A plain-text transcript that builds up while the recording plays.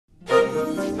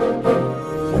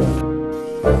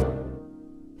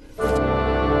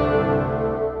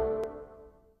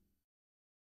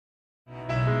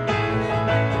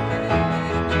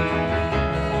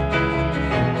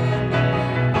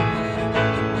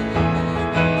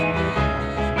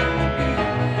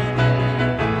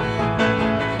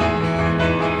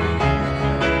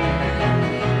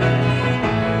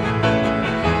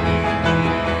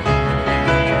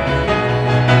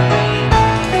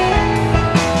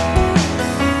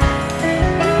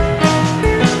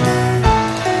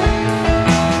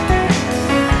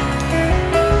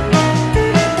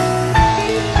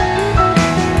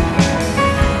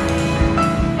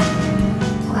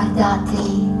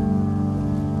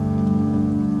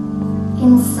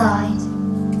inside,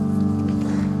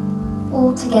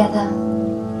 all together,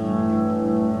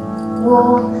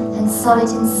 warm and solid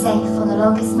and safe on the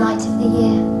longest night of the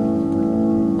year.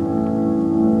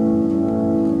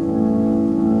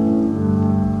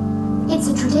 It's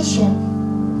a tradition.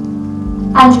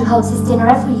 Andrew holds his dinner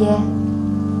every year.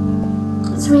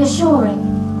 It's reassuring.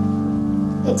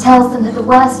 It tells them that the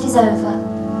worst is over,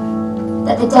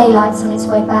 that the daylight's on its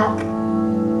way back,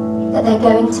 that they're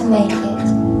going to make it.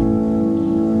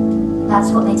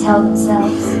 That's what they tell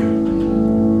themselves.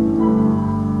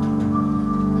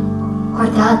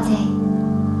 Guardate.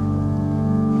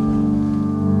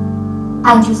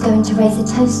 Andrew's going to raise a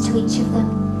toast to each of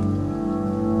them.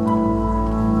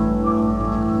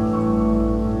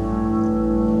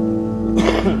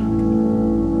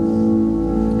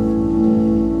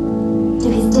 To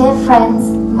his dear friends,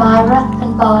 Myra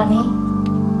and Barney.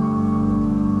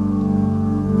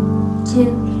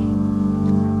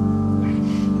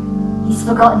 He's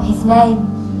forgotten his name.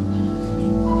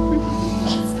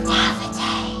 It's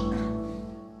Davide.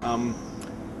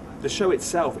 The show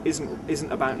itself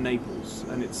isn't about Naples,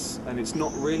 and it's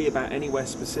not really about anywhere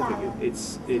specific.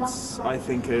 It's I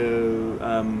think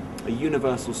a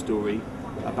universal story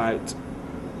about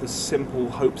the simple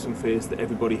hopes and fears that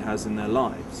everybody has in their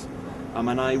lives.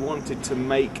 And I wanted to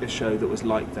make a show that was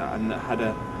like that and that had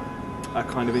a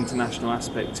kind of international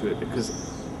aspect to it, because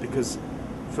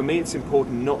for me it's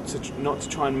important not to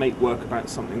try and make work about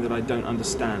something that I don't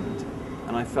understand,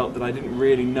 and I felt that I didn't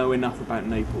really know enough about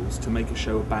Naples to make a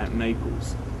show about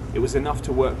Naples. It was enough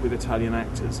to work with Italian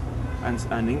actors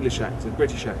and English actors,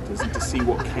 British actors, and to see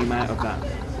what came out of that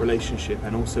relationship,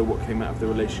 and also what came out of the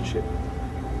relationship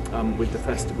with the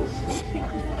festival.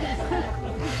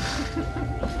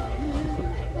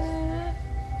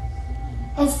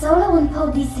 È solo un po'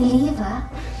 di saliva.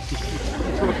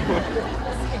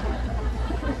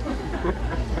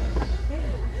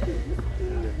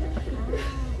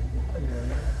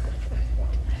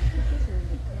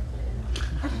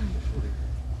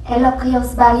 È lo che ho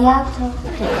sbagliato.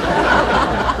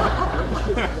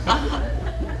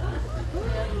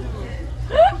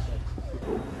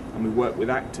 And we work with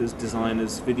actors,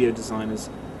 designers, video designers,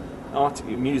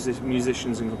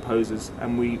 musicians and composers,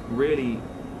 and we really,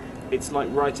 it's like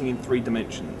writing in 3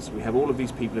 dimensions. We have all of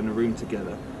these people in a room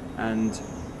together, and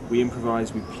we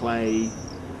improvise, we play,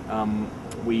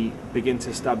 we begin to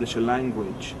establish a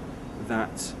language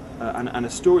that, and a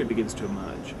story begins to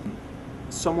emerge.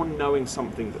 Someone knowing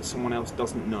something that someone else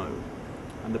doesn't know,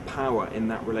 and the power in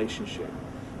that relationship,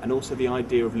 and also the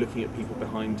idea of looking at people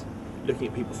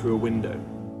through a window.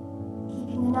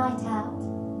 Keeping the night out.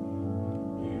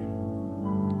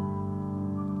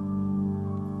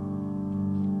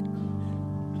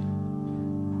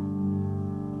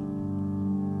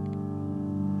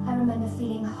 I remember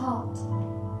feeling hot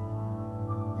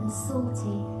and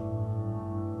salty,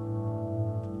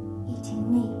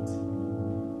 eating meat.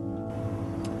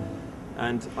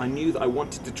 And I knew that I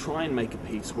wanted to try and make a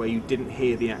piece where you didn't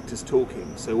hear the actors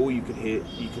talking. So all you could hear,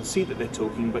 you can see that they're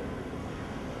talking, but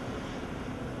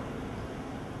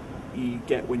you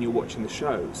get when you're watching the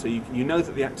show. So you know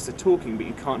that the actors are talking, but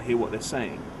you can't hear what they're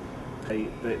saying.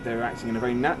 They're acting in a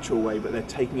very natural way, but they're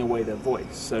taking away their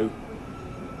voice. So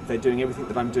they're doing everything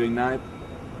that I'm doing now.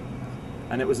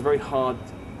 And it was a very hard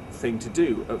thing to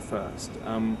do at first,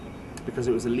 because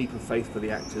it was a leap of faith for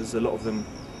the actors. A lot of them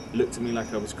looked at me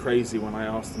like I was crazy when I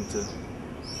asked them to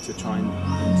try and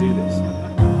do this.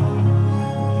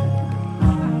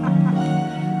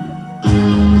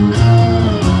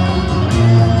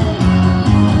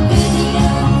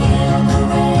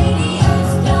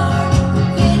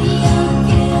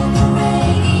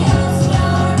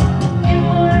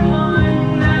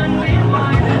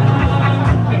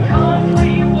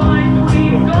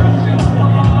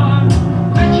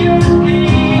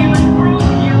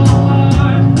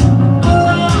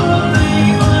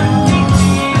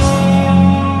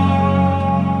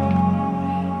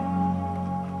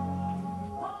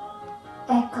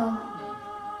 Ecco,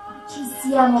 ci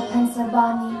siamo, pensa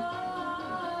Barney.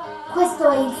 Questo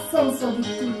è il senso di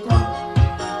tutto.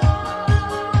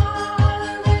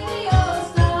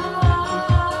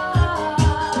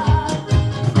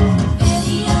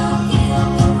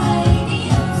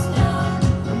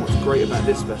 And what's great about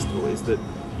this festival is that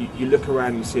you look around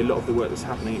and you see a lot of the work that's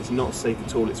happening. It's not safe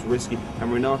at all, it's risky.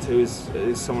 And Renato is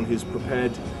someone who's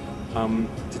prepared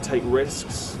to take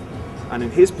risks. And in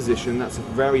his position, that's a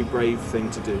very brave thing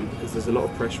to do, because there's a lot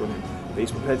of pressure on him. But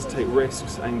he's prepared to take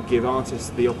risks and give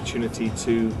artists the opportunity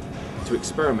to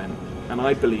experiment. And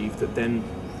I believe that then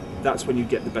that's when you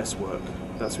get the best work.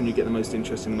 That's when you get the most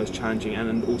interesting, the most challenging,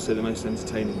 and also the most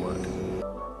entertaining work.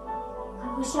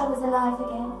 wish I was alive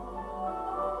again.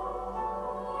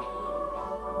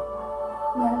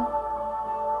 No.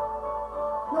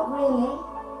 Not really.